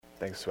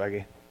Thanks,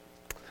 Swaggy.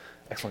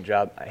 Excellent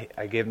job.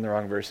 I gave him the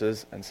wrong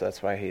verses, and so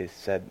that's why he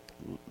said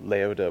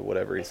Laodicea,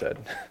 whatever he said,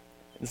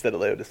 instead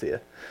of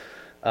Laodicea.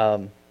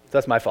 So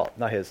that's my fault,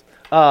 not his.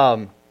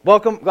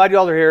 Welcome. Glad you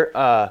all are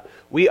here.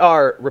 We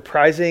are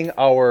reprising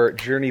our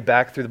journey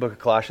back through the book of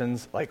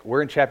Colossians.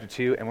 We're in chapter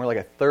 2, and we're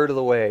a third of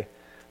the way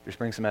through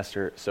spring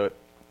semester. So,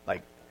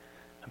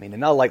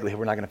 in all likelihood,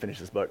 we're not going to finish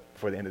this book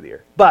before the end of the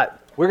year. But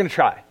we're going to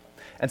try.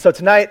 And so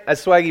tonight,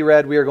 as Swaggy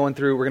read, we're going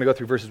to go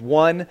through verses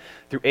 1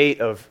 through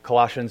 8 of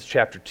Colossians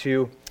chapter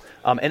 2.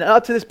 And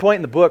up to this point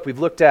in the book, we've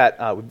looked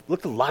a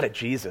lot at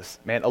Jesus.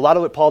 Man, a lot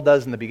of what Paul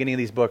does in the beginning of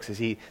these books is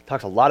he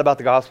talks a lot about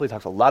the gospel, he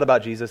talks a lot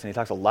about Jesus, and he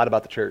talks a lot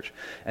about the church.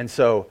 And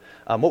so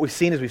what we've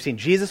seen is we've seen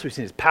Jesus, we've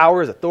seen his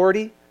power, his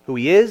authority, who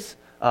he is,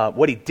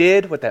 what he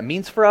did, what that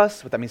means for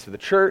us, what that means for the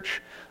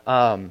church.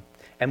 And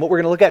what we're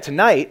going to look at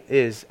tonight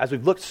is, as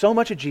we've looked so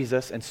much at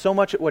Jesus and so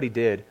much at what he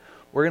did,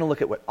 we're going to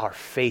look at what our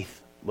faith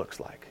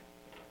looks like.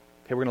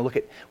 Okay, we're going to look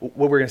at,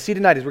 what we're going to see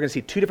tonight is we're going to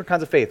see two different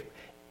kinds of faith.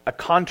 A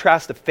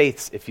contrast of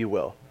faiths, if you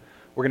will.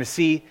 We're going to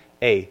see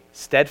a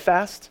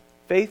steadfast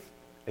faith,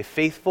 a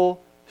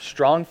faithful,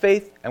 strong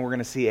faith, and we're going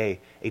to see a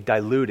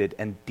diluted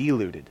and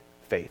diluted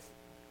faith.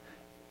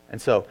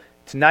 And so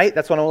tonight,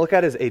 that's what I want to look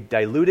at is a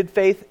diluted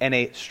faith and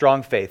a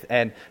strong faith.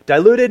 And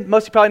diluted,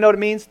 most of you probably know what it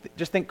means.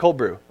 Just think cold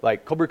brew,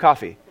 like cold brew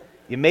coffee.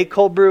 You make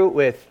cold brew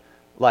with,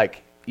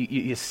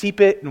 you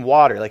seep it in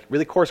water,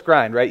 really coarse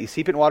grind, right? You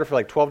seep it in water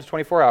for 12 to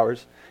 24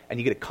 hours, and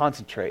you get a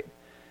concentrate.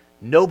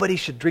 Nobody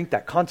should drink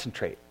that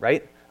concentrate,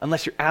 right?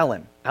 Unless you're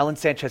Alan. Alan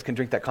Sanchez can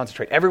drink that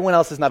concentrate. Everyone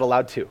else is not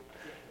allowed to.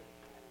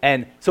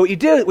 And so what you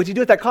do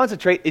with that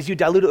concentrate is you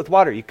dilute it with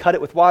water. You cut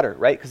it with water,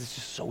 right? Because it's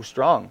just so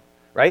strong,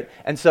 right?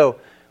 And so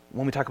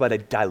when we talk about a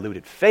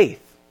diluted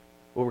faith,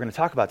 what we're going to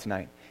talk about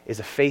tonight is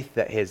a faith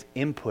that has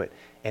input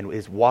and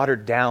is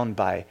watered down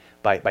by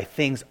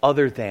things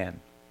other than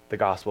the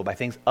gospel, by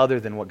things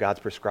other than what God's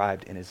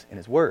prescribed in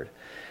His Word.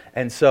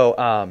 And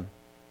so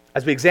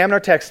as we examine our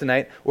text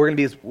tonight, what's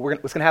going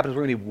to happen is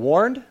we're going to be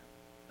warned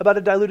about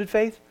a diluted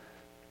faith.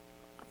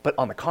 But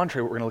on the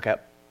contrary, what we're going to look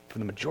at for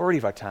the majority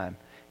of our time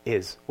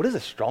is, what does a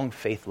strong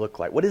faith look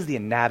like? What is the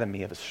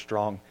anatomy of a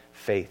strong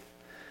faith?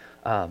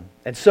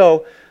 And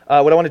so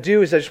what I want to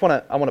do is I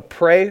want to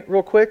pray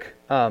real quick.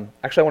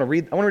 Actually, I want to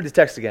read the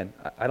text again.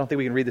 I don't think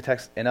we can read the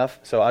text enough,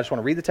 so I just want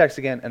to read the text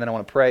again, and then I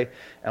want to pray,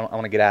 and I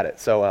want to get at it.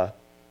 So,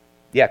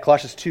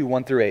 Colossians 2,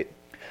 1 through 8.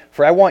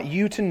 For I want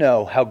you to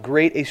know how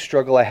great a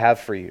struggle I have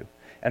for you,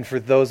 and for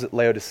those at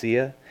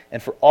Laodicea,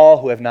 and for all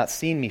who have not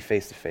seen me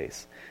face to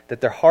face,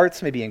 that their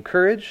hearts may be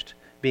encouraged,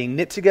 being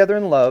knit together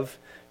in love,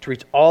 to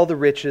reach all the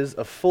riches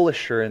of full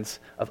assurance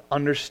of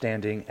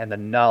understanding and the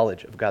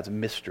knowledge of God's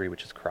mystery,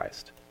 which is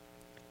Christ,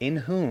 in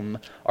whom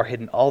are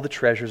hidden all the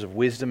treasures of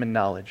wisdom and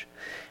knowledge.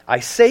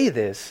 I say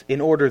this in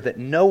order that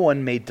no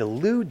one may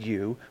delude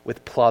you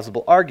with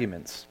plausible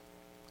arguments.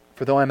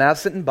 For though I am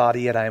absent in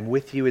body, yet I am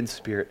with you in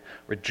spirit,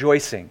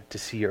 rejoicing to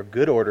see your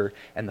good order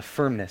and the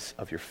firmness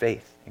of your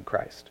faith in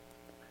Christ.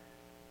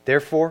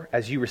 Therefore,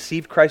 as you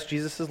received Christ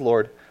Jesus as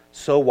Lord,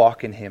 so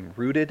walk in Him,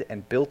 rooted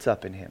and built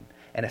up in Him,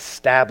 and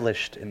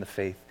established in the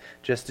faith,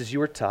 just as you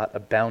were taught,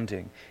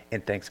 abounding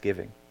in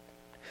thanksgiving.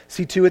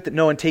 See to it that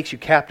no one takes you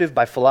captive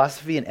by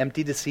philosophy and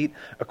empty deceit,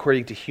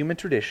 according to human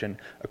tradition,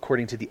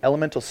 according to the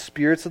elemental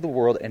spirits of the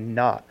world, and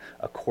not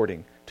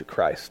according to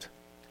Christ.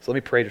 So let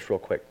me pray just real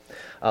quick.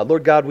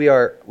 Lord God, we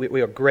are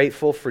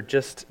grateful for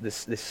just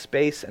this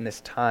space and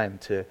this time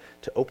to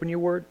open your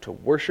word, to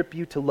worship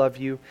you, to love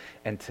you,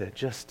 and to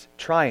just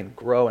try and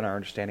grow in our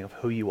understanding of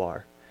who you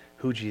are,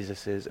 who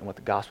Jesus is, and what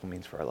the gospel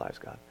means for our lives,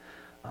 God.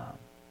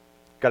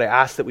 God, I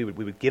ask that we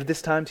would give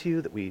this time to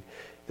you, that we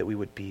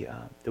would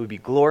be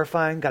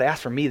glorifying. God, I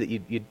ask for me that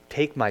you'd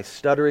take my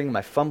stuttering,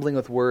 my fumbling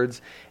with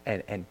words,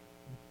 and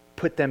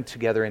put them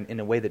together in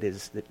a way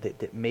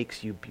that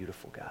makes you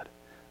beautiful, God.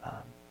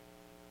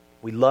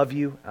 We love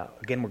you.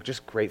 Again, we're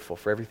just grateful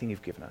for everything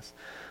you've given us.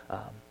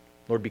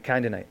 Lord, be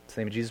kind tonight. In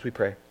the name of Jesus we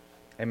pray.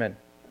 Amen.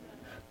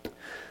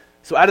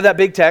 So out of that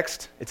big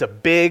text, it's a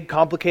big,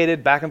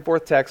 complicated, back and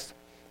forth text.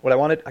 What I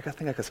wanted, I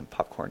think I got some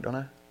popcorn, don't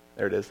I?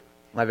 There it is.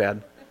 My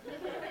bad.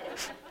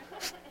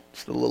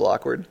 Just a little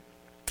awkward.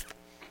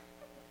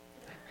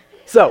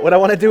 So what I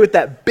want to do with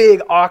that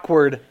big,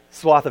 awkward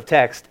swath of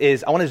text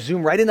is I want to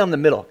zoom right in on the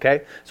middle,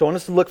 okay? So I want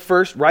us to look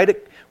first right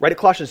at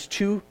Colossians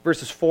 2,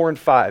 verses 4 and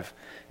 5.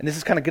 And this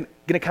is kind of going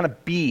to kind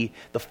of be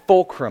the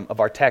fulcrum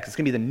of our text. It's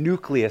going to be the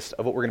nucleus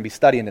of what we're going to be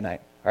studying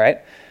tonight, all right?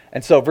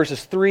 And so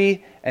verses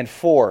 3 and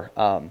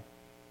 4,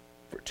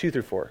 2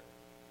 through 4,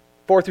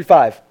 4 through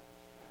 5,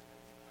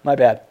 my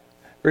bad.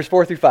 Verse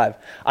 4 through 5.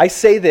 I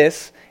say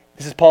this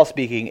is Paul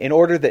speaking, in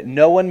order that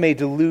no one may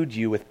delude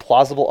you with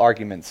plausible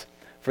arguments.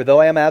 For though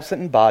I am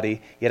absent in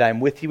body, yet I am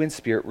with you in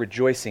spirit,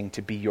 rejoicing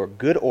to be your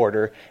good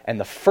order and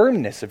the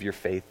firmness of your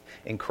faith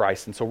in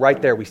Christ. And so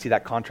right there we see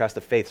that contrast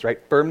of faiths, right?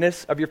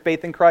 Firmness of your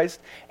faith in Christ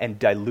and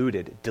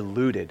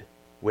diluted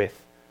with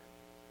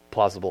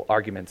plausible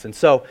arguments. And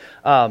so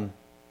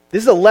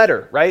This is a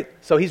letter, right?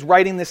 So he's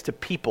writing this to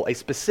people, a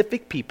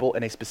specific people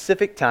in a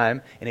specific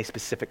time, in a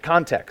specific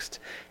context.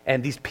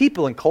 And these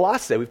people in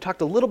Colossae, we've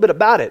talked a little bit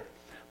about it,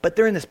 but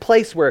they're in this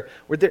place where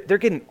they're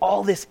getting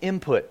all this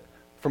input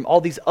from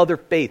all these other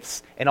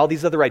faiths and all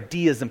these other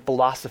ideas and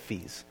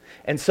philosophies.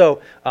 And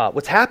so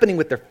what's happening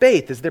with their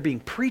faith is they're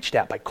being preached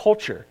at by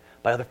culture,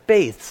 by other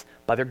faiths,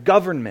 by their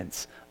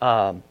governments,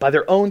 by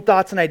their own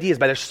thoughts and ideas,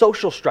 by their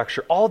social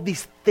structure. All of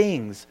these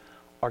things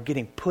are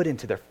getting put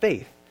into their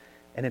faith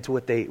and into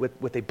what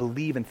they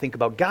believe and think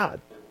about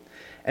God.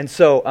 And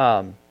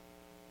so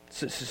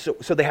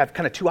they have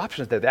kind of two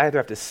options there. They either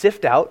have to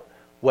sift out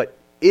what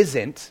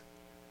isn't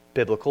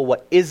biblical,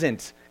 what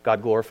isn't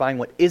God-glorifying,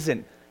 what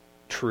isn't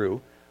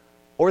true,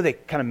 or they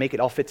kind of make it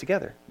all fit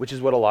together, which is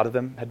what a lot of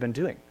them had been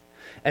doing.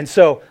 And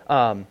so,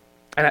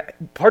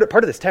 part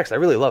of this text, I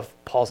really love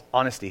Paul's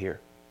honesty here,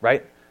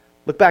 right?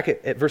 Look back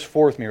at verse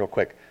 4 with me real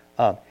quick.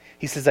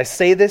 He says, I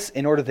say this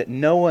in order that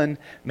no one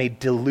may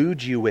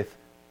delude you with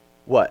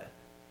what?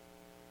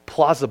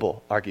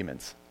 Plausible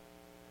arguments.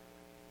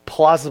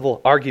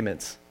 Plausible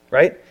arguments,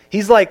 right?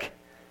 He's like,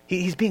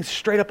 he's being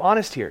straight up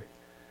honest here.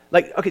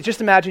 Like, okay,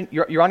 just imagine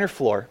you're on your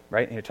floor,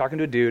 right? And you're talking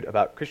to a dude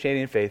about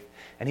Christianity and faith,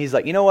 and he's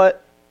like, you know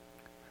what?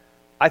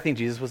 I think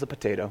Jesus was a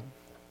potato.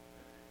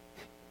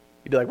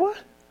 You'd be like, what?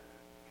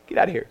 Get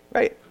out of here,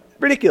 right?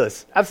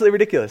 Ridiculous. Absolutely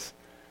ridiculous.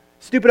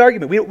 Stupid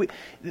argument.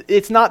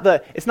 It's not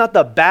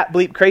the bat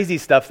bleep crazy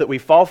stuff that we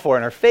fall for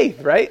in our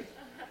faith, right?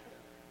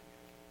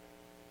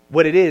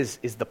 What it is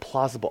the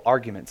plausible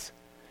arguments.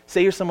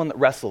 Say you're someone that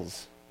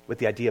wrestles with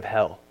the idea of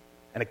hell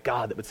and a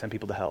God that would send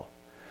people to hell.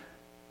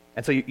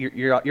 And so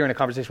you're in a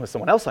conversation with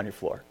someone else on your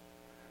floor.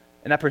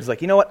 And that person's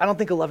like, you know what? I don't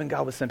think a loving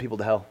God would send people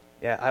to hell.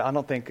 Yeah, I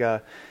don't think,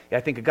 I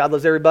think a God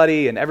loves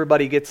everybody and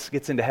everybody gets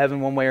into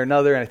heaven one way or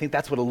another. And I think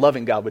that's what a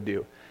loving God would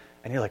do.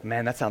 And you're like,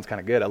 man, that sounds kind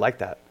of good. I like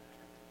that.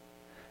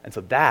 And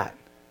so that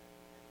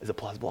is a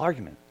plausible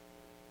argument.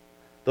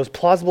 Those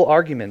plausible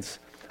arguments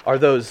are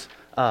those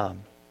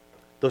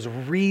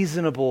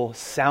reasonable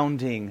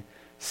sounding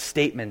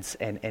statements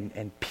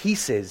and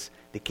pieces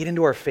that get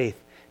into our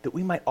faith that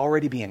we might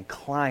already be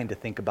inclined to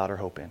think about or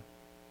hope in.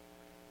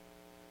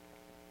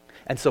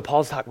 And so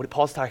what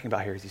Paul's talking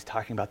about here is he's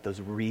talking about those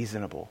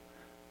reasonable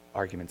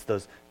arguments,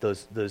 those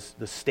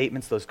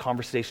statements, those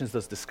conversations,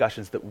 those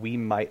discussions that we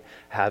might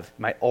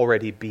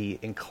already be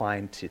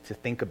inclined to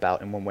think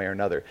about in one way or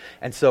another.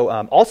 And so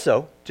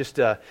also, just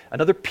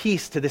another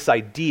piece to this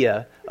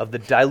idea of the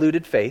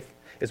diluted faith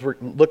is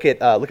look at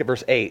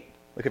verse 8.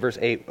 Look at verse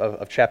 8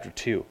 of chapter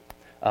 2.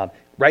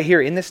 Right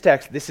here in this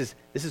text, this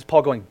is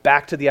Paul going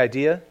back to the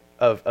idea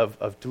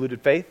of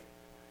diluted faith,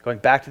 going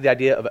back to the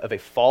idea of a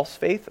false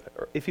faith,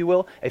 if you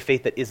will, a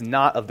faith that is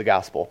not of the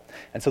gospel.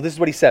 And so this is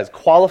what he says,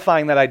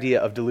 qualifying that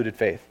idea of diluted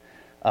faith.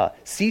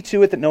 See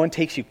to it that no one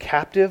takes you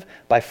captive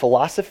by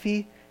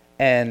philosophy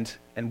and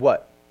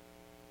what?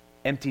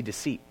 Empty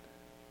deceit.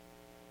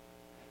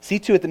 See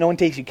to it that no one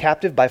takes you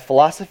captive by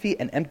philosophy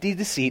and empty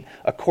deceit,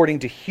 according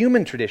to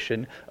human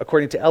tradition,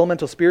 according to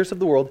elemental spirits of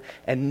the world,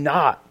 and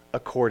not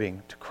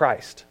according to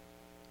Christ.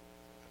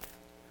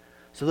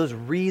 So those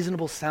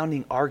reasonable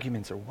sounding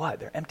arguments are what?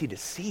 They're empty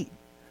deceit.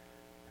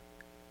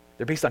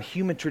 They're based on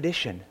human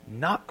tradition,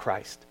 not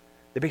Christ.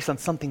 They're based on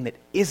something that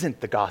isn't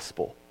the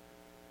gospel.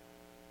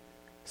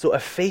 So a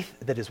faith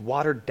that is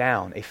watered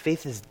down, a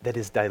faith that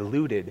is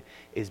diluted,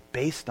 is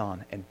based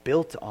on and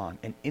built on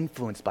and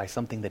influenced by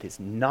something that is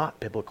not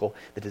biblical,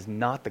 that is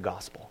not the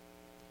gospel.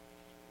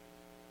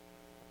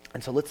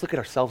 And so let's look at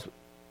ourselves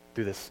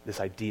through this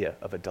idea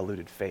of a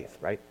diluted faith,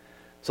 right?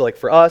 So like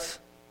for us,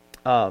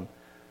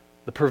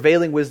 the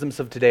prevailing wisdoms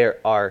of today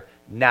are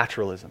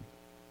naturalism,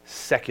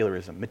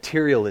 secularism,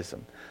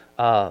 materialism,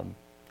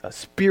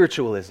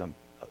 spiritualism.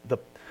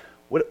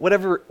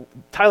 Whatever,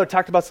 Tyler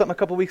talked about something a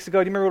couple weeks ago.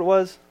 Do you remember what it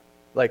was?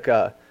 Like,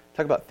 talk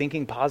about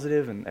thinking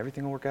positive and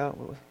everything will work out.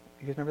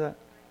 You guys remember that?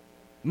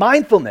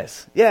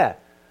 Mindfulness, yeah.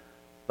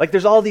 Like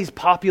there's all these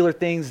popular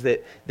things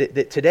that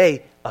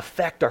today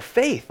affect our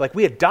faith. Like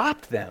we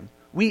adopt them.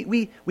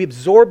 We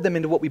absorb them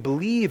into what we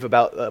believe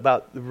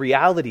about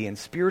reality and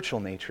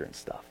spiritual nature and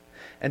stuff.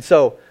 And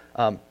so,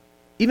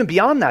 even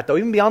beyond that, though,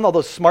 even beyond all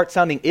those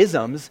smart-sounding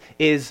isms,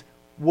 is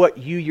what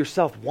you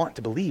yourself want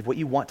to believe, what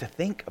you want to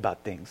think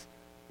about things.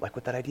 Like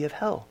with that idea of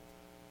hell.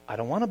 I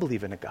don't want to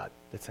believe in a God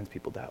that sends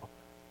people to hell.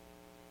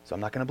 So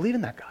I'm not going to believe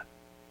in that God.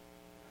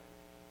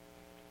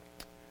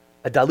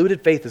 A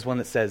diluted faith is one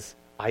that says,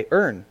 I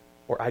earn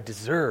or I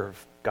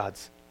deserve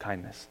God's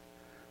kindness.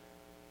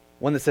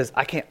 One that says,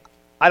 I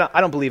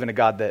don't believe in a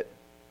God that ...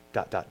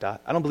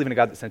 I don't believe in a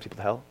God that sends people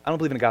to hell. I don't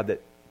believe in a God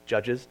that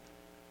judges.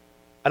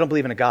 I don't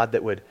believe in a God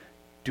that would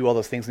do all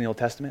those things in the Old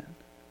Testament.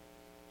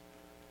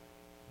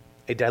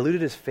 A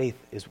diluted faith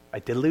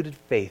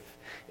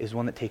is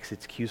one that takes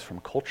its cues from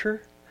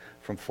culture,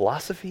 from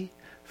philosophy,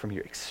 from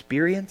your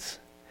experience,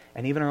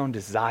 and even our own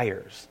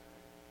desires,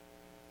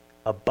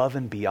 above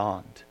and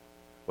beyond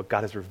what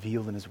God has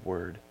revealed in His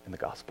Word in the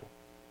gospel.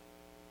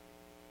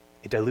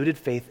 A diluted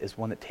faith is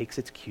one that takes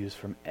its cues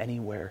from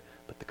anywhere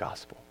but the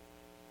gospel.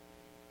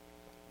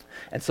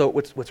 And so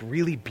what's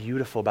really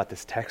beautiful about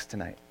this text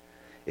tonight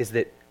is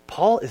that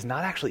Paul is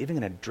not actually even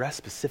going to address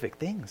specific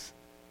things.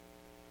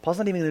 Paul's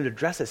not even going to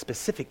address a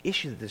specific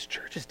issue that this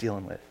church is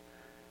dealing with.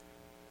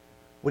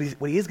 What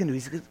he is going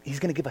to do, he's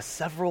going to give us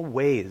several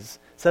ways,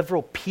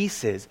 several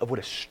pieces of what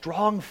a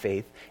strong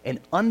faith and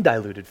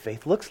undiluted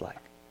faith looks like.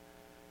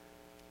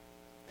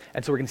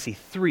 And so we're going to see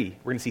three.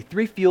 We're going to see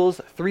three fuels,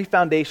 three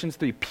foundations,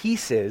 three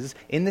pieces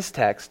in this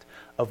text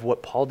of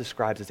what Paul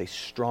describes as a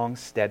strong,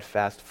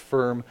 steadfast,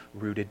 firm,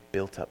 rooted,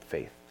 built-up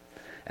faith.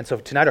 And so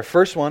tonight our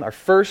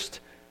first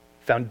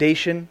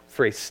foundation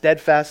for a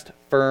steadfast,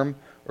 firm,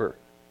 or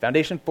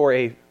foundation for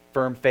a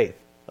firm faith,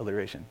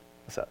 alliteration,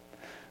 what's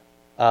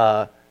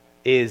up,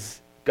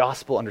 is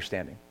gospel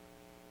understanding.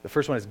 The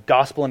first one is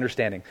gospel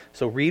understanding.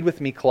 So read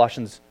with me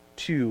Colossians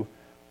 2,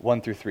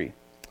 1 through 3.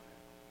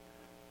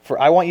 For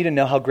I want you to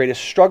know how great a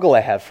struggle I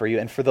have for you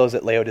and for those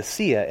at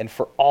Laodicea and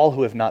for all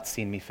who have not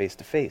seen me face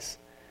to face,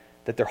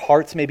 that their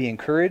hearts may be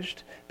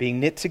encouraged, being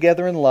knit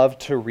together in love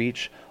to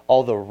reach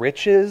all the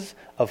riches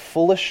of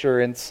full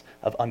assurance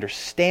of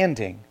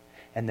understanding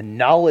and the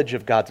knowledge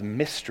of God's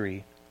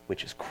mystery,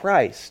 which is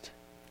Christ,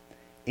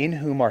 in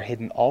whom are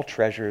hidden all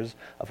treasures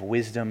of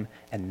wisdom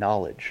and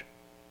knowledge.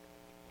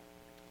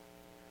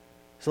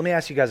 So let me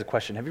ask you guys a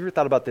question. Have you ever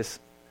thought about this,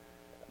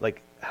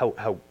 like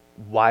how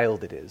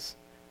wild it is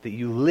that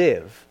you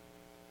live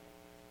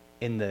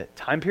in the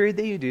time period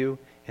that you do,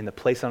 in the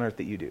place on earth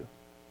that you do?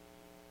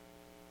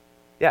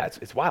 Yeah,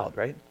 it's wild,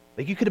 right?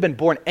 Like you could have been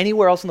born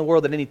anywhere else in the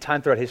world at any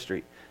time throughout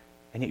history,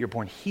 and yet you're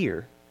born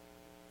here,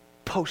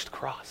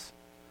 post-cross.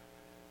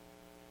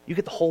 You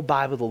get the whole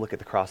Bible to look at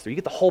the cross through. You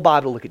get the whole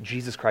Bible to look at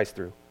Jesus Christ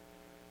through.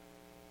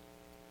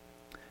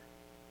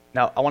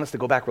 Now, I want us to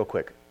go back real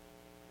quick.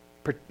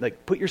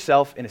 Put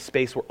yourself in a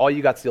space where all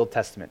you got is the Old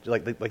Testament,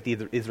 like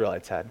the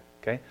Israelites had,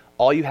 okay?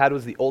 All you had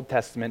was the Old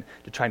Testament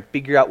to try and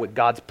figure out what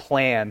God's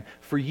plan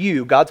for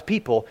you, God's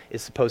people,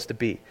 is supposed to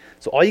be.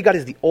 So all you got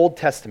is the Old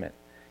Testament.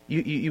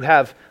 You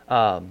have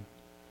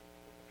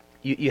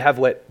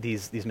what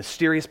these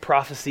mysterious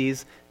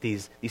prophecies,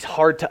 these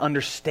hard to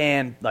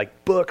understand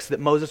like books that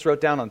Moses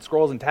wrote down on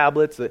scrolls and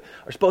tablets that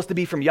are supposed to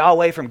be from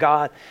Yahweh, from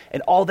God,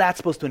 and all that's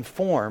supposed to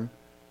inform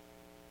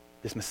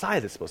this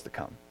Messiah that's supposed to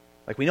come.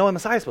 Like we know a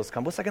Messiah is supposed to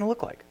come. What's that going to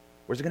look like?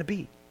 Where's it going to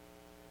be?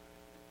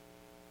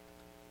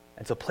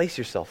 And so place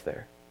yourself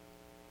there.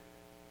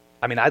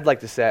 I mean, I'd like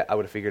to say I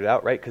would have figured it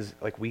out, right? Because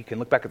like we can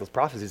look back at those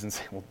prophecies and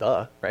say, well,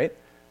 duh, right?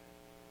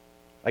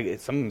 Like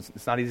it's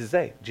not easy to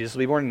say. Jesus will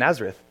be born in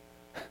Nazareth.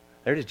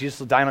 There it is. Jesus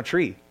will die on a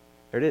tree.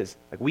 There it is.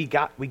 Like we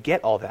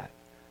get all that.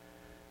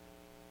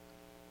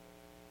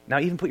 Now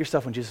even put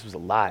yourself when Jesus was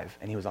alive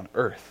and he was on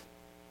earth.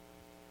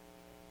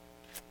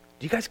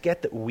 Do you guys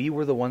get that we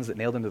were the ones that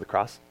nailed him to the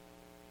cross?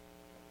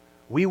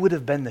 We would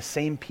have been the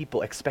same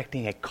people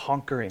expecting a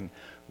conquering,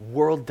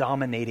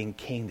 world-dominating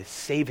king to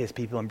save his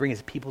people and bring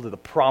his people to the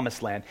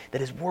promised land.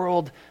 That is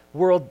world,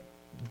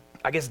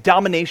 I guess,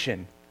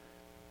 domination.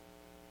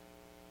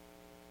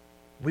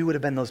 We would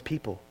have been those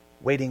people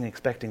waiting and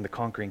expecting the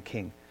conquering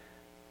king.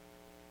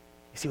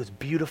 You see, what's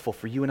beautiful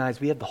for you and I is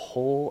we have the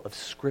whole of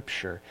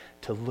Scripture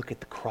to look at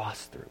the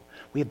cross through.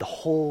 We have the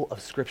whole of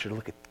Scripture to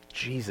look at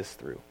Jesus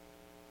through.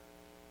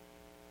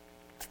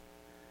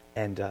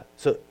 And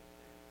so,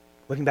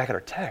 looking back at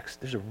our text,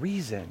 there's a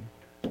reason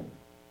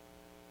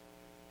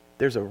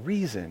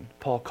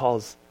Paul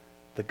calls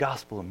the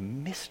gospel a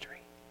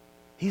mystery.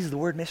 He uses the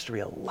word mystery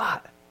a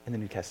lot in the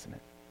New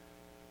Testament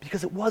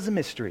because it was a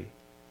mystery.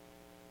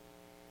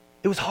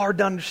 It was hard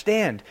to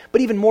understand.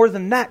 But even more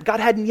than that, God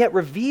hadn't yet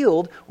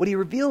revealed what he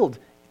revealed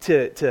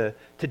to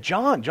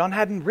John. John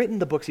hadn't written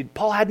the books.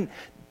 The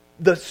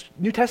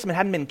New Testament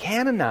hadn't been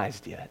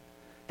canonized yet.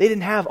 They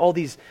didn't have all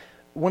these.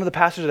 One of the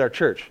pastors at our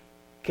church,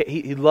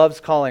 he loves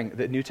calling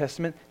the New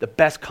Testament the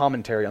best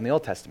commentary on the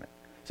Old Testament.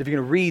 So if you're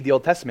going to read the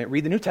Old Testament,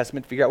 read the New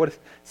Testament, figure out what it's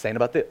saying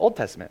about the Old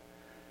Testament.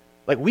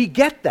 Like, we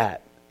get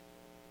that.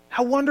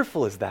 How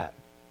wonderful is that?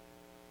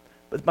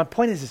 But my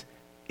point is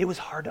it was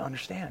hard to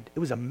understand. It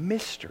was a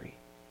mystery.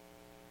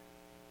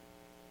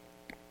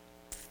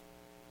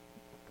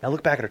 Now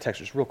look back at our text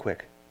just real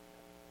quick.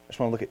 I just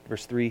want to look at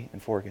verse 3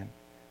 and 4 again.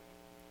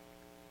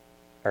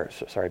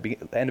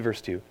 The end of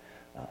verse 2.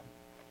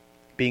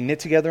 Being knit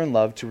together in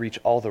love to reach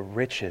all the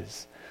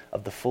riches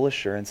of the full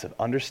assurance of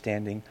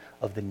understanding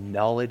of the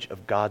knowledge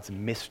of God's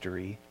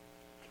mystery,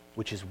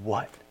 which is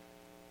what?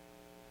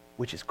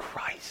 Which is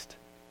Christ.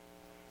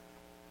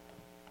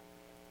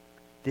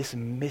 This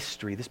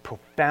mystery, this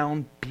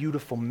profound,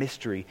 beautiful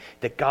mystery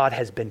that God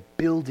has been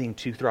building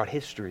to throughout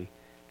history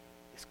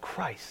is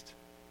Christ.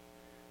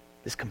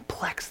 This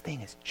complex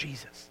thing is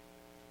Jesus.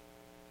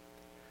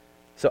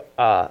 So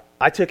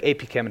I took AP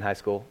Chem in high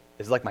school.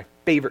 It's like my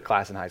favorite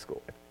class in high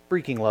school. I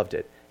freaking loved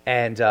it.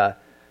 And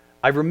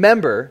I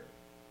remember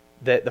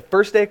that the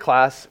first day of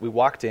class, we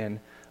walked in.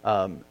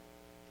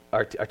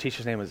 Our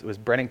teacher's name was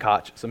Brennan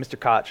Koch. So Mr.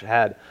 Koch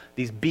had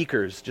these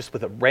beakers just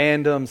with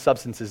random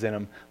substances in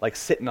them, like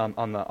sitting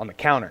on the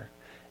counter.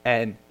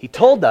 And he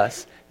told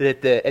us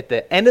that at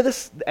the end of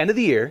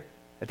the year,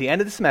 at the end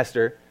of the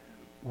semester,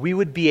 we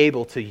would be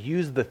able to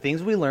use the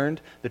things we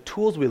learned, the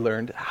tools we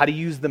learned, how to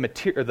use the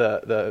material,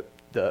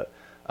 the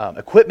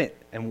equipment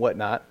and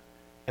whatnot,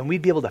 and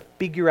we'd be able to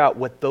figure out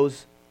what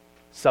those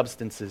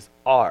substances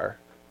are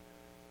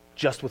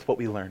just with what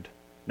we learned.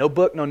 No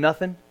book, no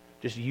nothing,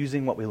 just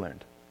using what we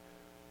learned.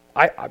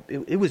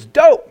 It was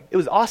dope. It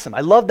was awesome. I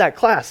loved that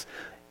class.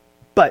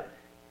 But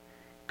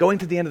going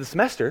to the end of the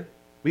semester,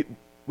 we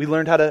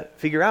learned how to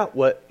figure out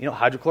what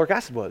hydrochloric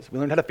acid was. We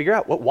learned how to figure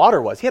out what water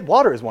was. He had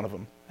water as one of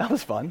them. That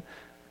was fun.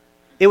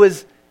 It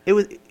was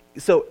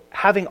so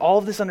having all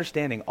of this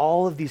understanding,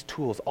 all of these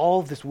tools, all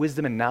of this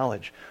wisdom and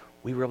knowledge,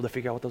 we were able to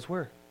figure out what those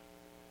were.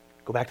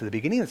 Go back to the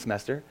beginning of the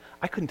semester,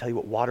 I couldn't tell you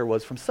what water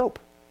was from soap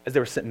as they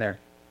were sitting there.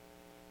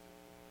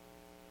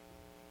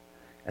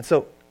 And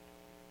so,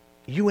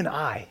 you and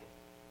I,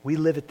 we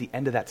live at the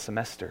end of that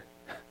semester.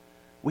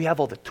 We have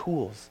all the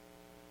tools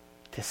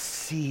to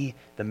see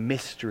the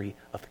mystery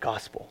of the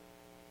gospel.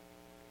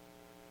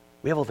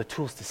 We have all the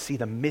tools to see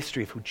the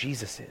mystery of who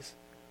Jesus is.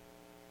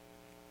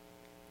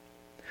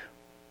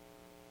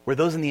 Where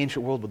those in the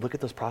ancient world would look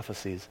at those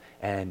prophecies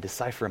and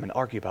decipher them and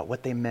argue about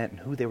what they meant and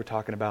who they were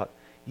talking about,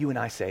 you and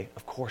I say,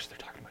 of course they're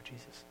talking about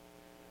Jesus.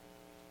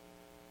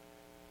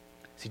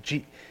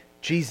 See,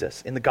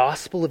 Jesus, in the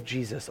gospel of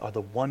Jesus, are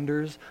the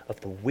wonders of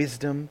the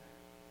wisdom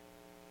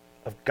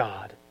of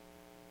God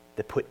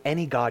that put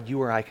any God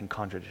you or I can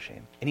conjure to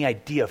shame. Any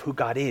idea of who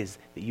God is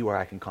that you or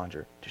I can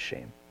conjure to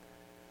shame.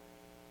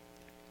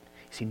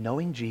 See,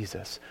 knowing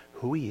Jesus,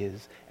 who he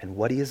is, and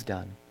what he has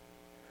done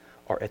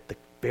are at the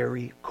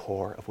very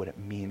core of what it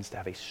means to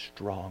have a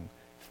strong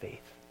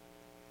faith.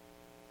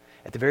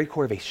 At the very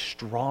core of a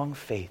strong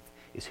faith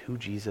is who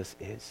Jesus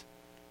is.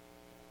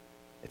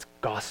 It's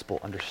gospel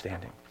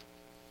understanding.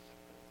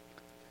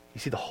 You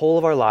see, the whole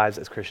of our lives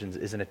as Christians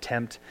is an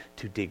attempt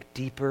to dig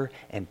deeper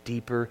and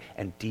deeper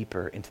and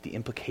deeper into the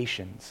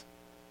implications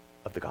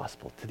of the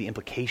gospel, to the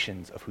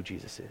implications of who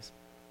Jesus is.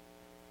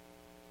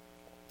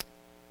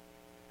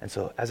 And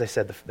so, as I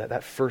said,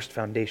 that first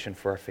foundation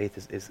for our faith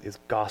is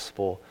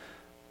gospel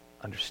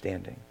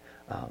understanding.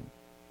 Now,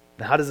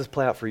 how does this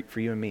play out for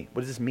you and me?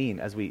 What does this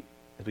mean as we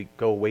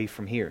go away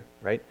from here,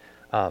 right?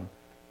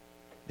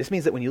 This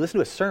means that when you listen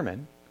to a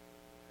sermon,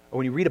 or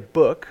when you read a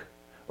book,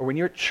 or when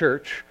you're at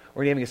church, or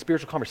when you're having a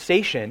spiritual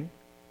conversation,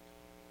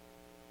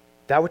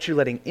 that which you're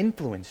letting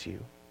influence you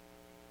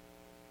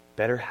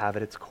better have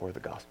at its core the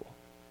gospel.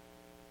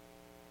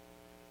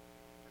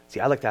 See,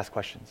 I like to ask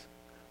questions.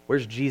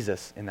 Where's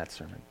Jesus in that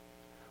sermon?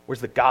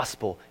 Where's the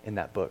gospel in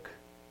that book?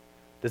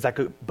 Does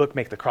that book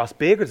make the cross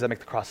big, or does that make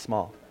the cross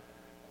small?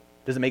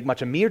 Does it make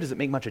much of me, or does it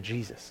make much of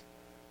Jesus?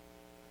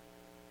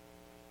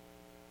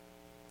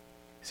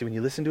 See, when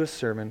you listen to a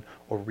sermon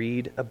or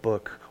read a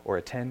book or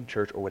attend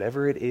church or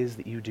whatever it is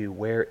that you do,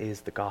 where is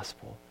the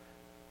gospel?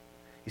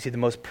 You see, the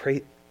most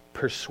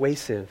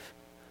persuasive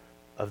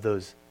of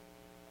those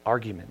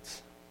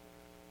arguments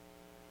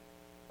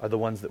are the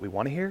ones that we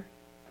want to hear,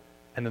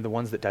 and they're the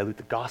ones that dilute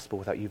the gospel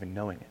without you even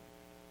knowing it.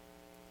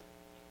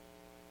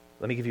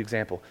 Let me give you an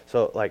example.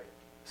 So,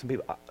 some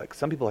people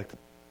like to,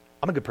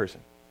 I'm a good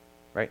person,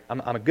 right?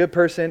 I'm a good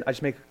person. I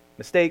just make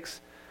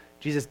mistakes.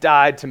 Jesus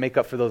died to make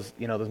up for those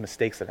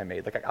mistakes that I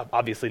made.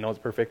 Obviously no one's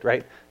perfect,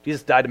 right?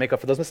 Jesus died to make up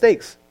for those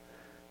mistakes.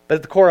 But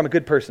at the core, I'm a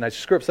good person. I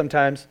screw up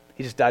sometimes.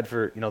 He just died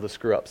for, the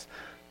screw-ups.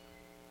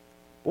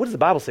 But what does the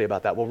Bible say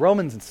about that? Well,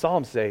 Romans and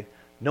Psalms say,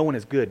 no one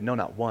is good, no,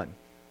 not one.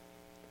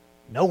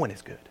 No one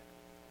is good.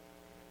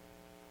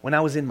 When I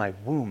was in my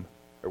womb,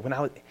 or when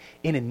I was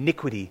in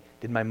iniquity,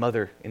 did my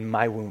mother in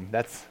my womb.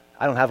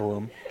 I don't have a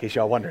womb, in case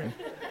y'all wondering.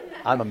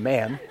 I'm a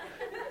man.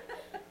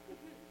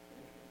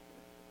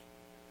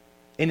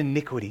 In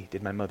iniquity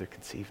did my mother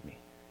conceive me.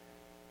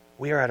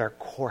 We are at our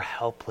core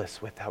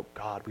helpless without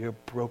God. We are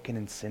broken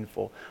and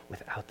sinful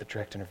without the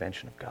direct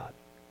intervention of God.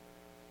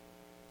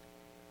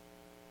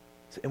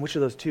 So, and which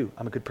of those two?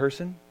 I'm a good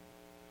person,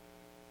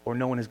 or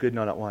no one is good,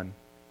 no, not one,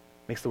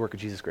 makes the work of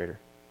Jesus greater?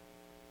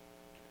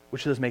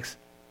 Which of those makes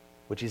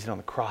what Jesus did on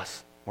the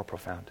cross more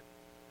profound?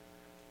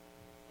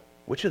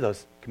 Which of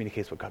those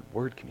communicates what God's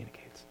word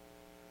communicates?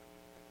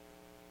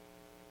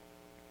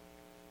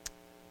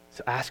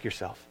 So ask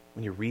yourself,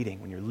 when you're reading,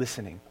 when you're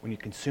listening, when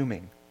you're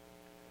consuming,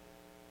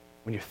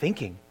 when you're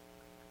thinking,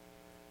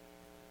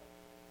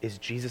 is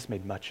Jesus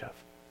made much of?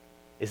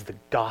 Is the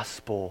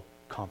gospel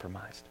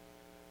compromised?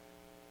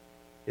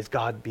 Is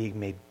God being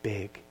made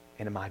big,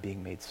 and am I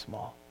being made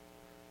small?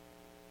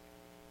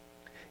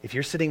 If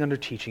you're sitting under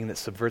teaching that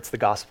subverts the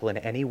gospel in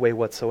any way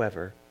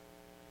whatsoever,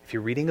 if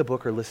you're reading a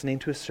book or listening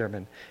to a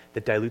sermon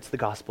that dilutes the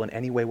gospel in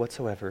any way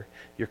whatsoever,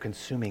 you're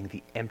consuming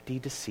the empty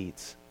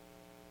deceits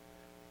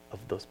of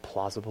those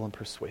plausible and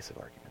persuasive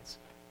arguments.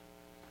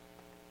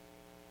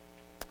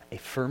 A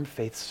firm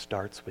faith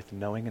starts with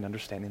knowing and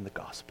understanding the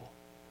gospel.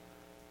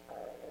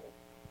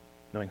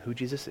 Knowing who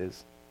Jesus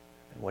is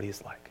and what he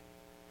is like.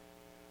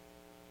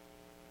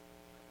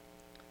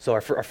 So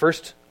our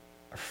first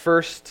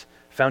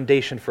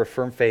foundation for a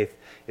firm faith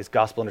is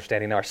gospel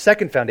understanding. Now our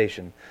second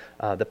foundation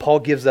that Paul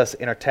gives us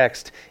in our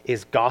text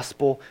is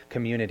gospel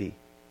community.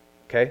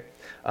 okay?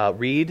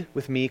 Read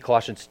with me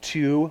Colossians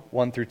 2,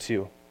 1 through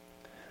 2.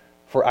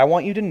 For I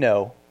want you to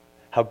know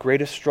how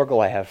great a struggle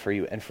I have for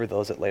you and for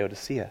those at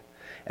Laodicea,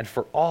 and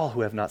for all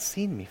who have not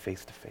seen me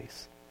face to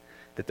face,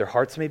 that their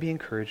hearts may be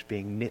encouraged,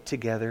 being knit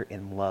together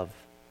in love,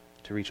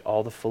 to reach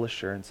all the full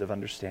assurance of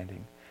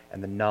understanding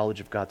and the knowledge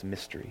of God's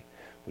mystery,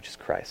 which is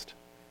Christ.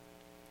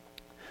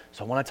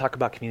 So I want to talk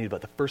about community,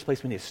 but the first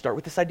place we need to start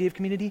with this idea of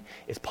community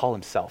is Paul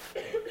himself.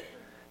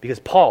 Because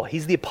Paul,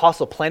 he's the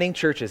apostle planting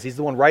churches. He's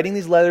the one writing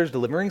these letters,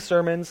 delivering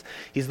sermons.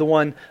 He's the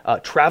one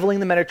traveling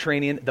the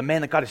Mediterranean, the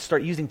man that God is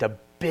start using to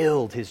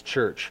build his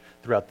church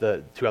throughout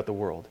the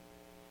world.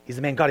 He's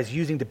the man God is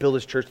using to build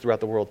his church throughout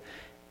the world.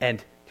 And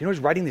do you know where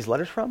he's writing these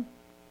letters from?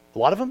 A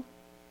lot of them?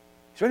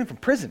 He's writing from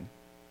prison.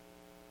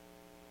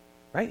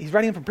 Right? He's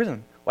writing them from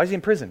prison. Why is he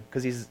in prison?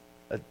 Because he's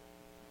a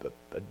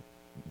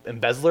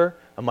embezzler,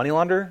 a money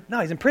launderer? No,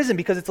 he's in prison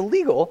because it's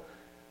illegal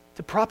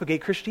to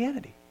propagate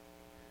Christianity.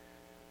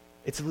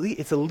 It's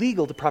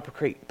illegal to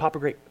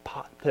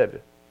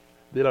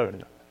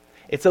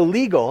It's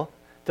illegal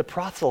to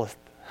proselytize.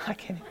 I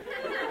can't.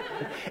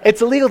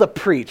 It's illegal to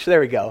preach.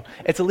 There we go.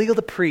 It's illegal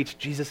to preach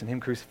Jesus and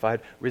Him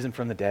crucified, risen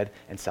from the dead,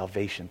 and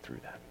salvation through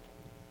that.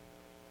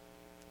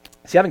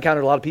 See, I've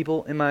encountered a lot of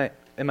people in my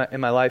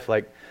life,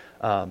 like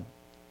some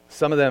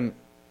of them,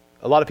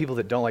 a lot of people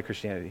that don't like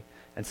Christianity,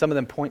 and some of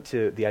them point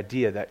to the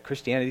idea that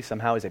Christianity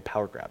somehow is a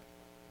power grab.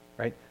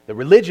 Right? The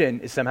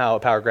religion is somehow a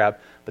power grab,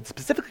 but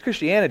specifically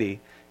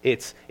Christianity,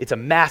 it's a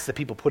mask that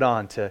people put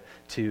on to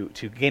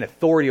gain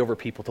authority over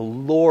people, to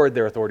lord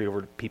their authority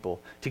over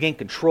people, to gain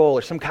control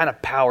or some kind of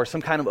power,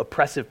 some kind of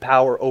oppressive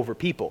power over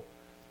people.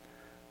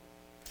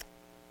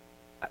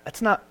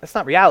 That's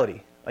not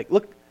reality. Like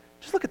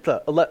just look at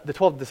the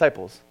 12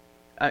 disciples.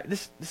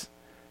 This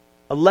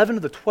 11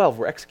 of the 12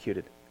 were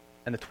executed,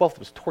 and the 12th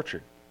was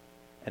tortured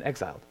and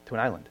exiled to an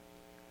island.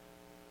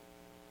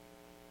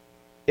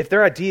 If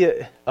their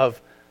idea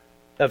of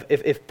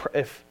if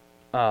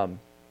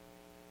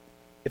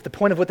the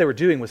point of what they were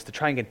doing was to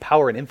try and gain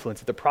power and influence,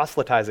 if the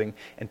proselytizing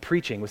and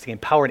preaching was to gain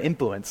power and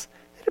influence,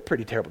 they did a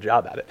pretty terrible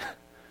job at it.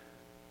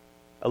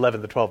 11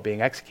 of the 12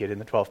 being executed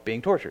and the 12th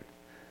being tortured.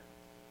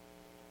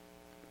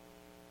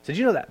 So did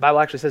you know that the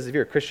Bible actually says if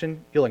you're a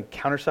Christian, you'll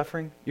encounter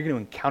suffering, you're going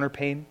to encounter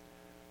pain,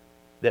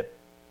 that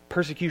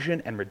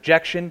persecution and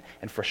rejection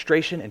and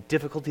frustration and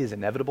difficulty is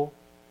inevitable?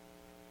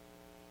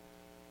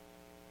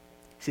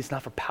 See, it's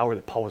not for power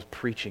that Paul was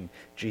preaching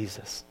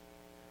Jesus.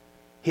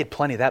 He had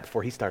plenty of that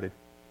before he started.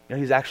 You know,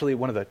 he was actually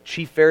one of the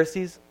chief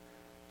Pharisees,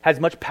 had as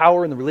much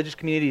power in the religious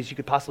community as you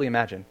could possibly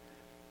imagine.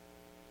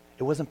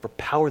 It wasn't for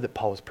power that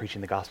Paul was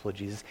preaching the gospel of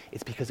Jesus.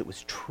 It's because it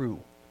was true.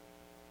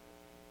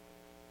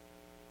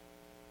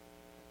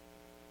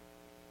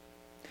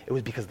 It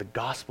was because the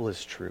gospel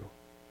is true.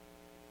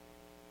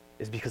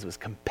 It's because it was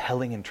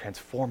compelling and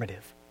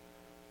transformative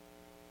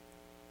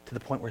to the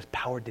point where his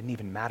power didn't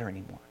even matter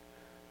anymore.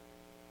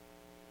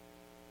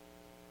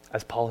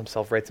 As Paul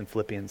himself writes in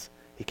Philippians,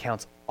 he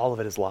counts all of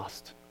it as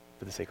lost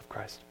for the sake of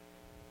Christ,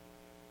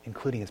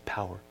 including his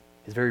power,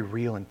 his very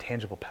real and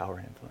tangible power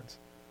and influence.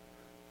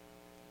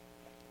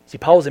 See,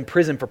 Paul was in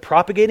prison for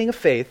propagating a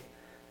faith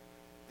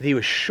that he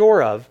was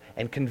sure of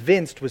and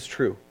convinced was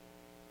true.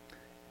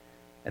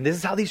 And this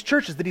is how these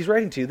churches that he's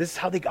writing to, this is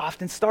how they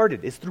often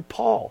started, is through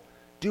Paul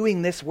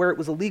doing this where it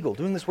was illegal,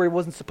 doing this where he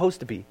wasn't supposed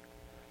to be.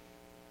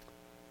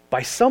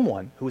 By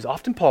someone who was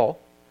often Paul,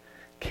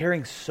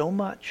 caring so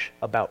much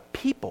about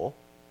people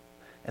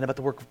and about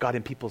the work of God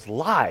in people's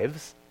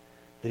lives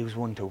that he was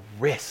willing to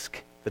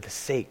risk for the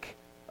sake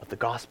of the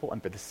gospel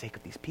and for the sake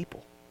of these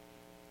people.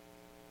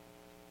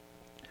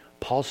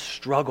 Paul's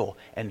struggle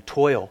and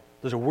toil,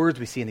 those are words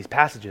we see in these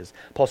passages.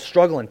 Paul's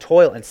struggle and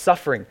toil and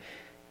suffering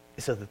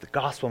is so that the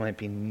gospel might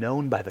be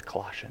known by the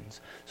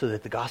Colossians, so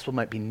that the gospel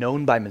might be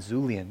known by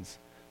Missoulians,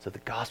 so that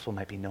the gospel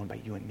might be known by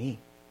you and me.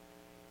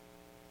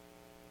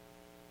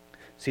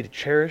 See, to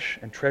cherish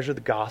and treasure the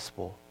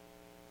gospel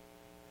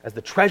as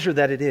the treasure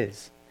that it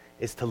is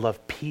to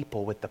love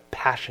people with the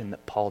passion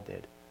that Paul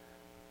did.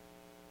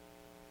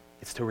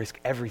 It's to risk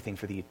everything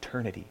for the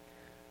eternity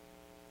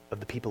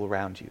of the people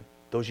around you,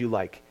 those you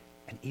like,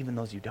 and even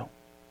those you don't.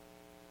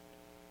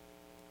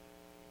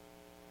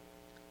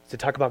 To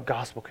talk about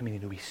gospel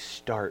community, we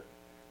start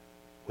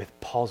with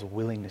Paul's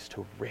willingness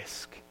to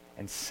risk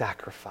and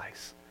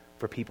sacrifice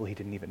for people he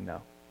didn't even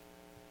know.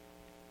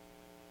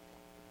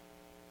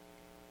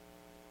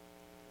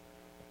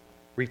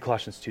 Read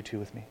Colossians 2:2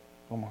 with me.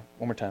 One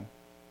more time.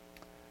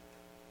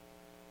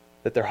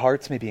 That their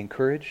hearts may be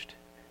encouraged,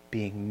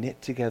 being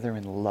knit together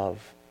in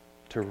love,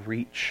 to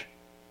reach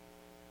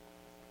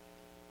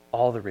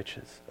all the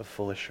riches of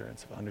full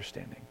assurance of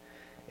understanding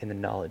in the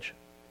knowledge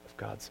of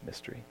God's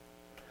mystery.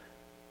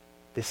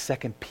 This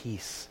second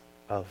piece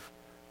of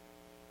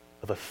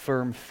a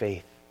firm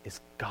faith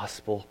is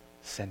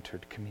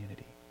gospel-centered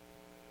community.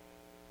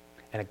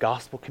 And a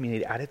gospel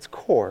community at its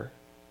core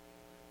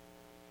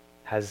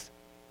has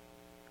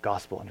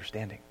gospel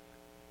understanding.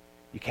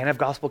 You can't have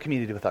gospel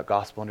community without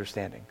gospel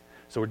understanding.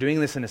 So we're doing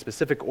this in a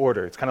specific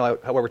order. It's kind of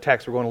like how our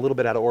text, we're going a little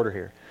bit out of order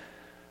here.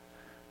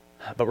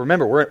 But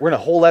remember, we're in a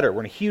whole letter.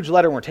 We're in a huge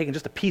letter, and we're taking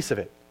just a piece of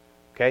it.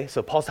 Okay?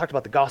 So Paul's talked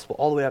about the gospel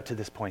all the way up to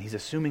this point. He's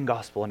assuming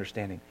gospel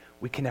understanding.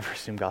 We can never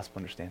assume gospel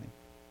understanding.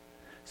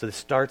 So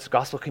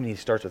gospel community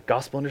starts with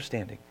gospel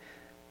understanding,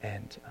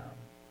 and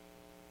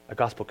a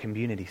gospel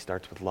community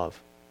starts with love.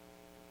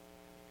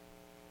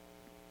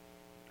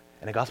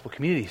 And a gospel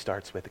community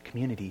starts with a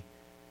community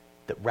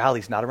that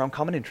rallies not around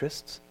common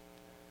interests,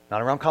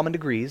 not around common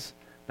degrees,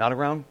 not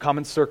around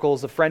common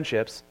circles of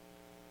friendships.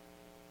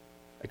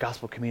 A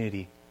gospel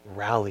community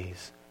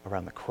rallies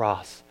around the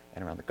cross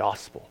and around the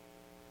gospel.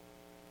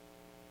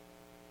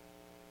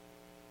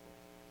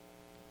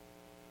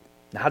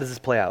 Now, how does this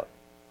play out?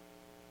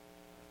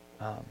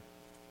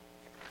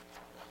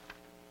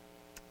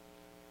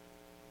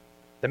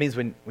 That means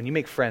when you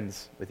make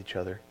friends with each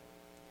other,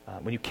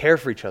 when you care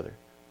for each other,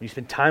 when you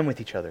spend time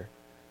with each other,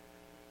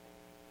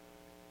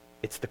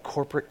 it's the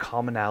corporate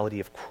commonality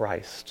of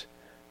Christ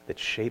that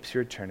shapes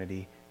your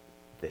eternity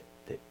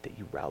that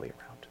you rally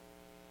around.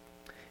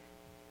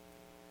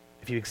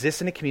 If you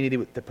exist in a community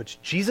that puts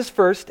Jesus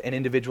first and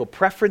individual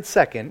preference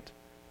second,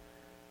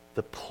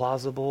 the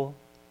plausible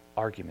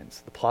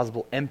arguments, the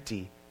plausible,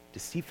 empty,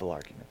 deceitful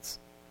arguments,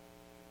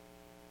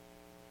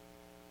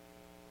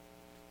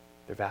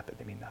 they're vapid,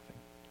 they mean nothing.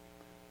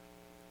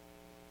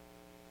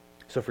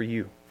 So for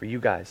you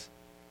guys,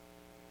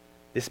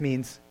 this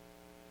means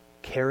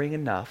caring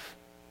enough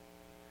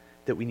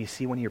that when you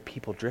see one of your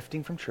people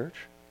drifting from church,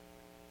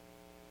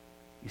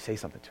 you say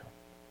something to them.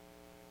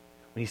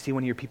 When you see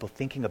one of your people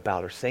thinking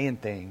about or saying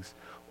things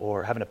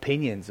or having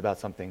opinions about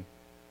something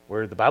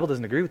where the Bible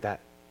doesn't agree with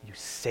that, you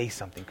say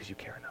something because you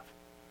care enough.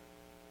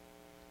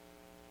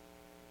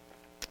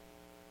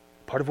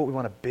 Part of what we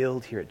want to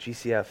build here at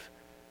GCF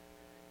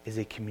is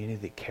a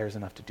community that cares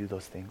enough to do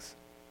those things.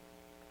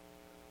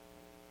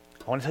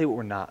 I want to tell you what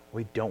we're not.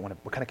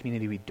 What kind of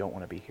community we don't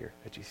want to be here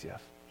at GCF.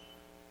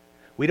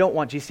 We don't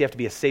want GCF to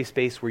be a safe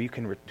space where you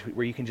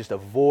can just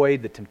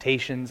avoid the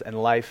temptations and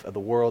life of the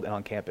world and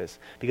on campus.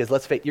 Because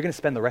let's face it, you're going to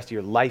spend the rest of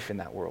your life in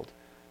that world.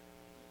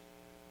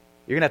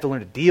 You're going to have to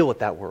learn to deal with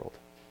that world.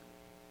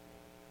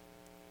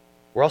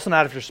 We're also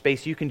not after a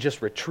space you can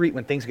just retreat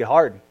when things get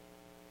hard.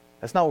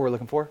 That's not what we're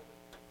looking for.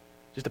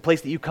 Just a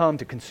place that you come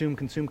to consume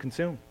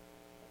when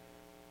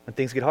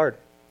things get hard.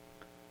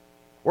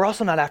 We're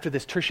also not after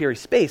this tertiary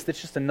space that's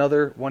just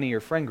another one of your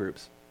friend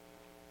groups.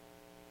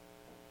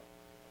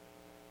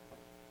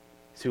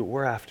 See, what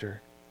we're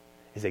after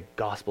is a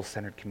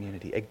gospel-centered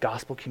community, a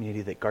gospel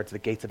community that guards the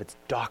gates of its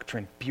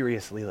doctrine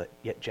furiously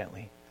yet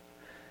gently.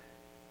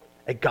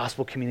 A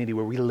gospel community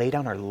where we lay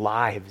down our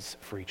lives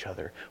for each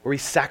other, where we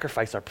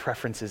sacrifice our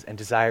preferences and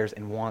desires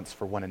and wants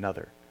for one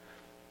another,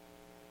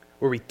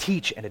 where we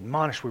teach and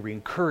admonish, where we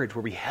encourage,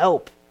 where we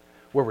help,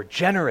 where we're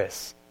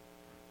generous.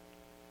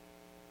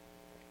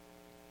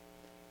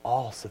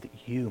 All so that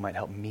you might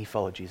help me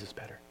follow Jesus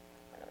better.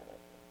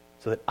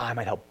 So that I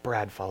might help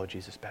Brad follow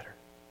Jesus better.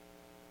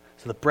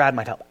 So that Brad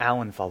might help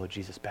Alan follow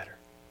Jesus better.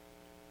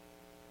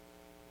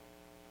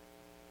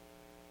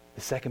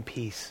 The second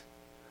piece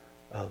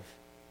of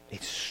a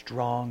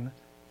strong,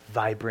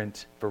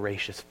 vibrant,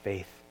 voracious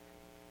faith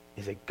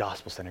is a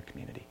gospel-centered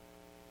community.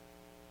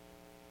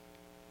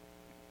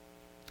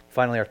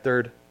 Finally, our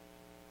third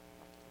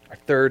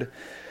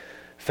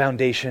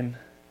foundation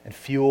and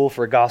fuel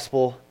for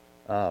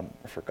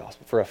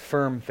a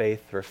firm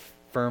faith, for a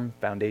firm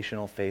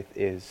foundational faith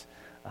is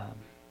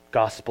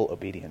gospel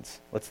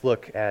obedience. Let's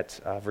look at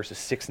verses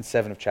 6 and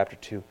 7 of chapter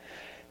 2.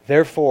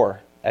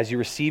 Therefore, as you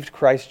received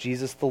Christ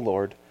Jesus the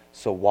Lord,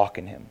 so walk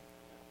in him,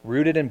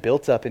 rooted and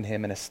built up in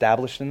him and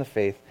established in the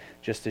faith,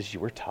 just as you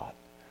were taught,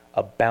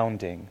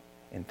 abounding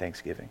in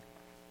thanksgiving.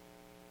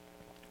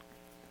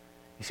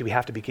 You see, we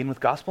have to begin with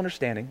gospel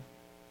understanding,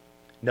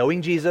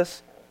 knowing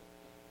Jesus,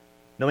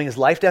 knowing his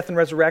life, death, and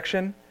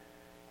resurrection,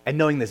 and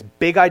knowing this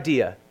big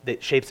idea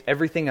that shapes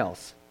everything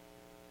else.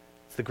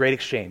 It's the great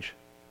exchange.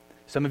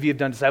 Some of you have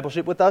done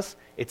discipleship with us.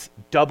 It's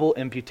double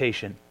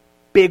imputation.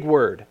 Big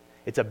word.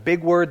 It's a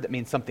big word that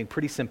means something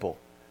pretty simple.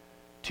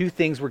 2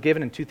 things were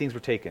given and 2 things were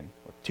taken.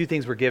 Or 2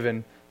 things were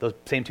given, those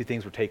same 2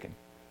 things were taken.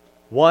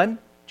 1,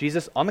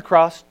 Jesus on the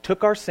cross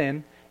took our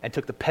sin and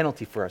took the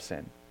penalty for our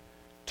sin.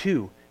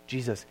 2,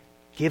 Jesus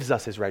gives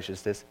us his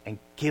righteousness and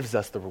gives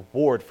us the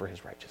reward for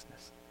his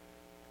righteousness.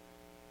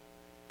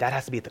 That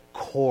has to be at the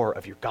core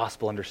of your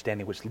gospel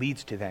understanding, which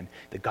leads to then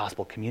the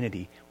gospel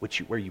community,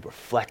 where you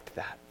reflect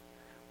that,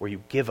 where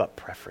you give up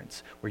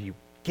preference, where you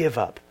give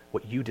up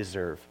what you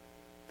deserve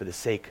for the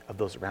sake of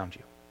those around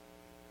you.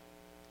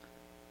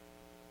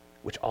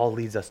 Which all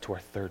leads us to our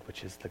third,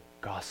 which is the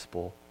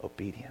gospel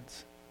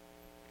obedience.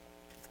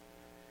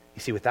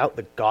 You see, without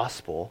the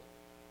gospel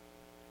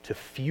to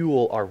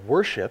fuel our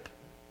worship,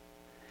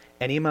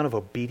 any amount of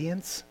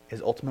obedience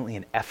is ultimately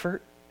an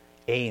effort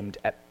aimed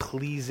at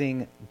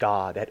pleasing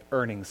God, at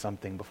earning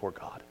something before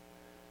God.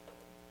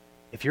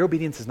 If your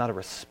obedience is not a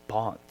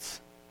response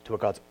to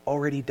what God's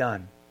already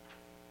done,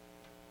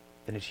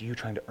 then it's you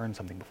trying to earn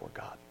something before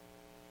God.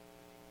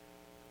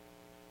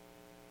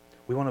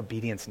 We want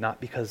obedience not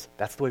because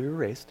that's the way we were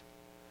raised,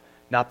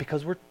 not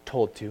because we're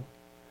told to,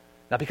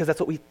 Not because that's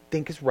what we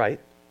think is right.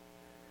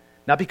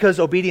 Not because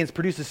obedience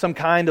produces some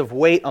kind of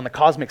weight on the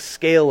cosmic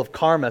scale of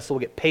karma so we'll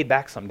get paid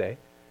back someday.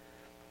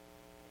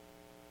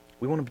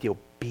 We want to be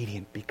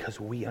obedient because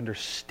we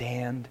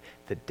understand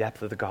the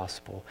depth of the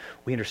gospel.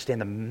 We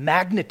understand the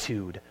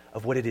magnitude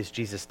of what it is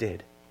Jesus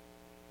did.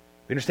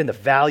 We understand the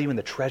value and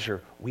the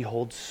treasure we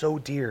hold so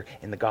dear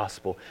in the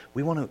gospel.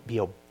 We want to be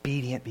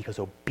obedient because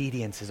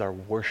obedience is our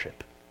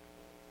worship.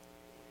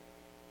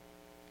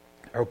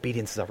 Our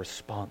obedience is our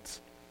response.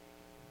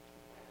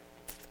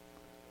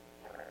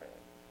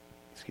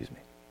 Excuse me.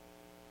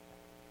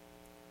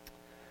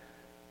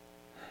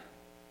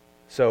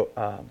 So,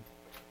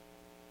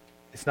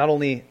 it's not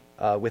only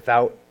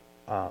without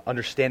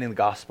understanding the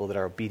gospel that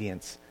our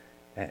obedience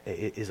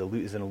is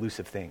an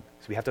elusive thing.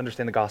 So we have to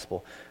understand the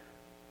gospel.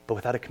 But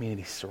without a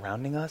community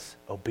surrounding us,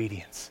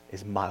 obedience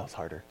is miles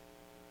harder.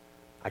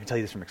 I can tell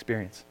you this from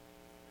experience.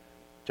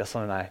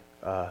 Jessalyn and I,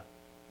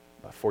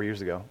 about 4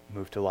 years ago,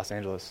 moved to Los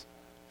Angeles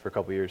for a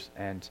couple years.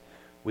 And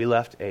we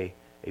left a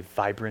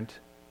vibrant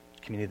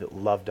community that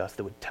loved us,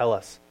 that would tell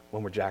us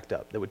when we're jacked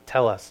up, that would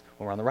tell us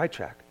when we're on the right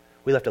track.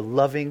 We left a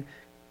loving,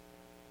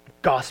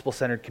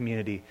 gospel-centered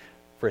community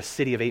for a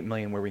city of 8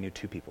 million where we knew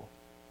 2 people.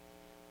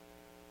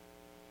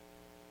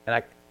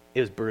 And it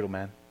was brutal,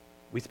 man.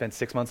 We spent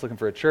 6 months looking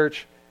for a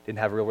church, didn't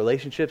have real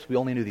relationships. We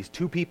only knew these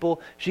 2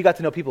 people. She got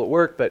to know people at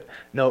work, but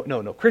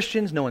no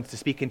Christians, no one's to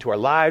speak into our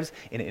lives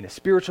in a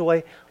spiritual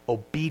way.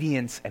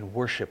 Obedience and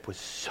worship was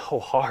so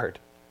hard.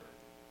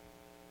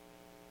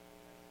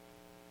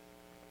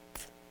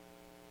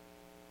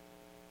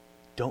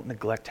 Don't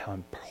neglect how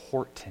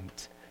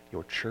important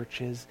your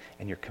church is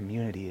and your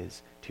community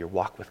is to your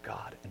walk with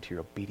God and to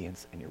your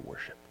obedience and your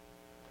worship.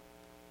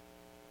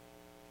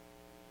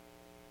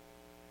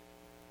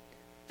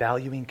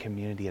 Valuing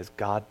community as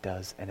God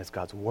does and as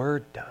God's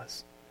word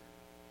does.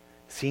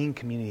 Seeing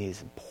community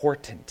as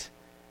important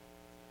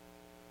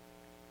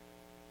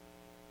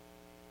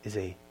is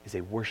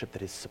a worship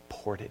that is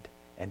supported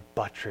and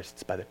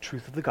buttressed by the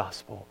truth of the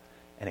gospel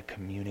and a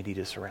community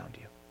to surround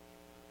you.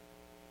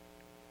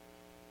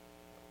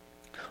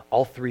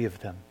 All 3 of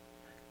them,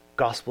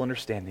 gospel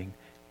understanding,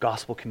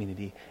 gospel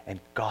community, and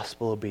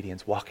gospel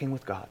obedience, walking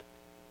with God,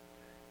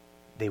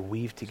 they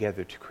weave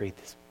together to create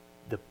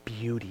the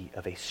beauty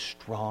of a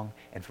strong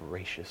and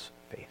voracious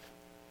faith.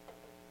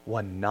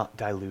 One not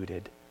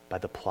diluted by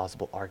the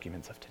plausible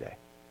arguments of today.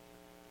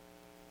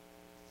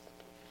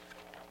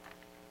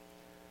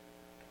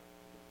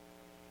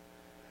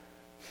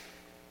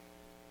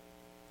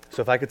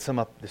 So if I could sum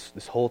up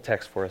this whole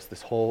text for us,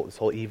 this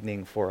whole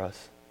evening for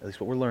us, at least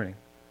what we're learning,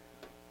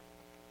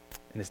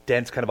 in this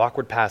dense, kind of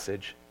awkward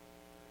passage,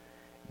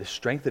 the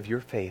strength of your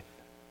faith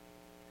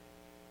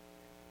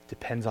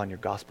depends on your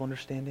gospel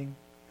understanding,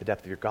 the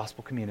depth of your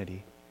gospel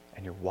community,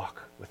 and your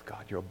walk with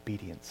God, your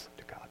obedience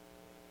to God.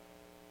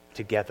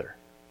 Together.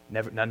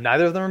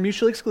 Neither of them are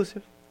mutually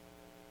exclusive.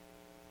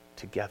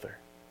 Together.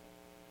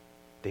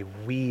 They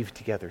weave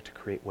together to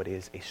create what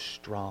is a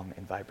strong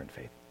and vibrant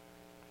faith.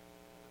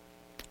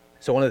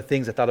 So one of the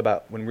things I thought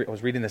about when I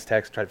was reading this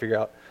text, trying to figure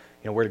out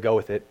where to go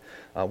with it,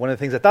 one of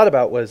the things I thought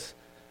about was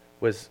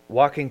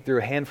walking through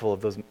a handful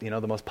of those,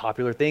 the most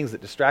popular things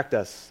that distract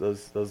us,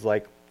 those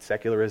like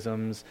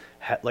secularisms,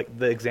 like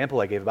the example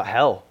I gave about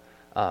hell.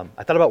 I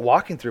thought about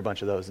walking through a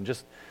bunch of those and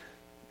just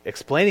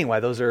explaining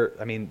why those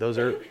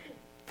are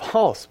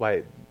false,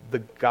 why the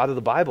God of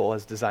the Bible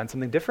has designed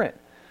something different.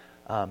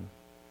 But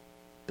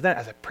then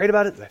as I prayed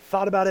about it, as I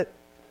thought about it,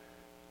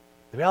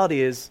 the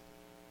reality is,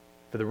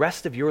 for the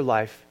rest of your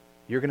life,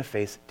 you're going to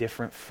face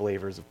different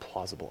flavors of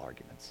plausible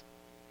arguments.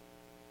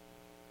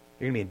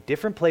 You're going to be in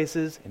different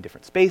places, in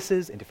different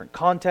spaces, in different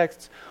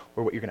contexts,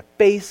 where what you're going to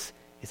face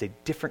is a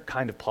different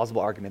kind of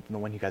plausible argument than the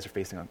ones you guys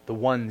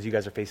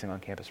are facing on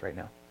campus right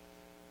now.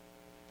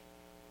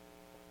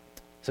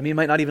 Some of you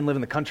might not even live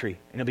in the country,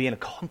 and you'll be in a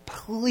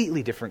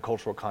completely different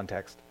cultural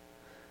context.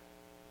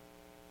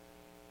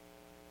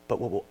 But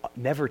what will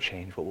never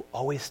change, what will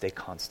always stay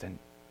constant,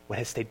 what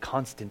has stayed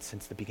constant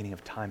since the beginning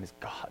of time is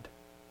God.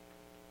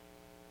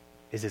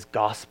 Is his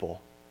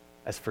gospel,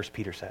 as 1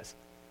 Peter says.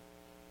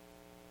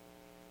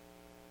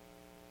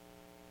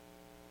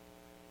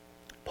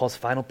 Paul's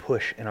final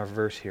push in our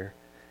verse here,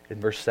 in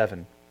verse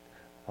 7.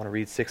 I want to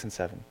read 6 and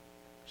 7,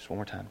 just one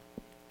more time.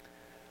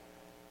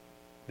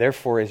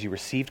 Therefore, as you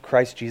received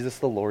Christ Jesus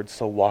the Lord,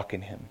 so walk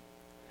in him,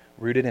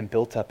 rooted and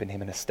built up in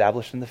him and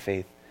established in the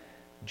faith,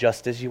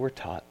 just as you were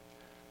taught,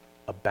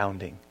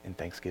 abounding in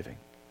thanksgiving.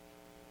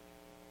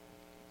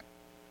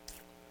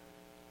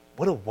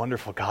 What a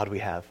wonderful God we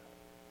have.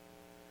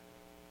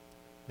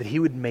 That he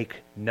would make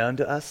known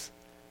to us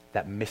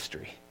that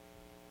mystery,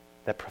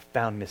 that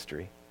profound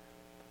mystery.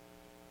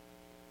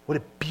 What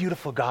a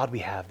beautiful God we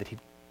have, that he'd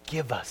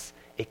give us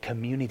a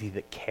community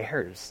that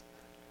cares.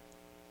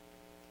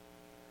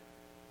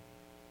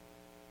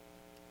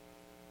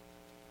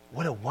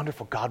 What a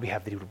wonderful God we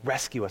have, that he would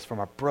rescue us from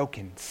our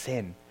broken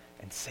sin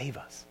and save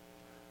us.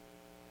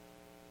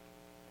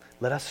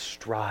 Let us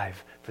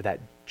strive for that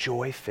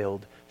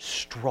joy-filled,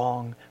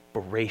 strong,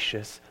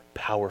 voracious,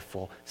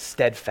 powerful,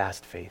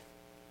 steadfast faith.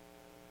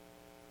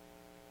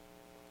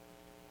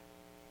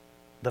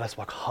 Let us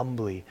walk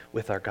humbly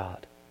with our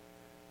God,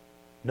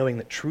 knowing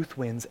that truth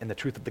wins and the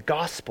truth of the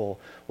gospel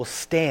will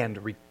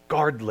stand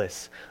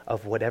regardless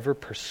of whatever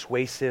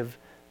persuasive,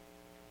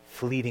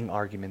 fleeting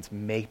arguments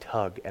may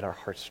tug at our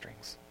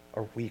heartstrings,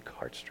 our weak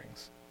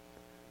heartstrings.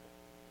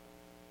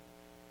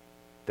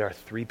 There are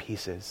 3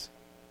 pieces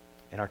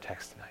in our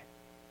text tonight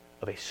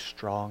of a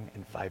strong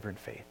and vibrant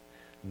faith.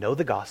 Know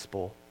the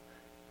gospel,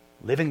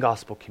 live in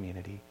gospel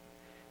community,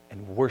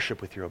 and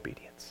worship with your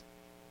obedience.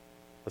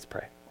 Let's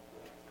pray.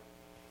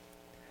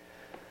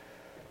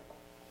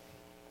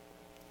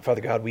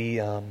 Father God,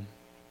 we're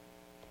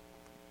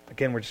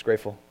just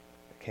grateful.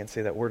 I can't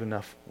say that word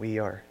enough. We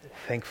are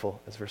thankful,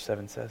 as verse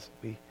 7 says.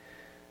 We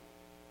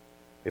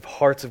have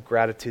hearts of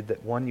gratitude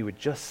that, one, you would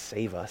just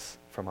save us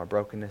from our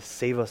brokenness,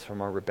 save us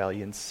from our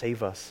rebellion,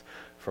 save us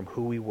from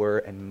who we were,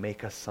 and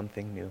make us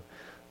something new.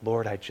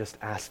 Lord, I just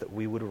ask that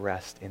we would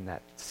rest in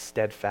that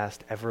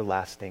steadfast,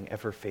 everlasting,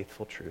 ever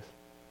faithful truth.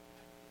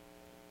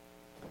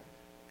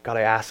 God,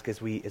 I ask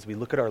as we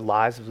look at our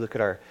lives, as we look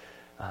at our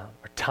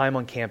time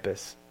on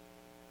campus,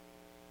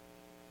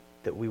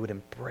 that we would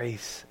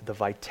embrace the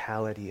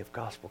vitality of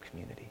gospel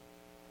community,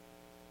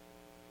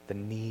 the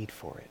need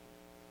for it,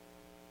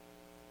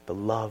 the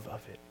love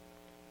of it.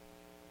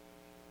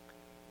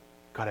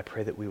 God, I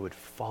pray that we would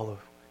follow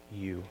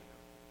you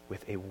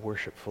with a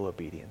worshipful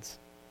obedience,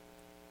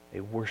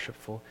 a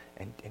worshipful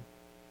and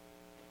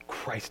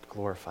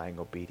Christ-glorifying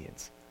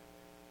obedience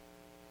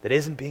that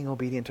isn't being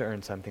obedient to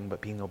earn something,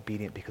 but being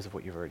obedient because of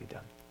what you've already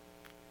done.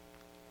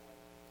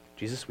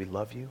 Jesus, we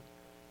love you.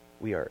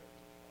 We are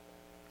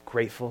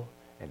grateful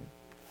and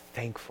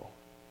thankful.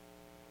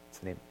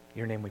 It's in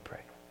your name we pray.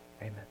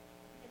 Amen.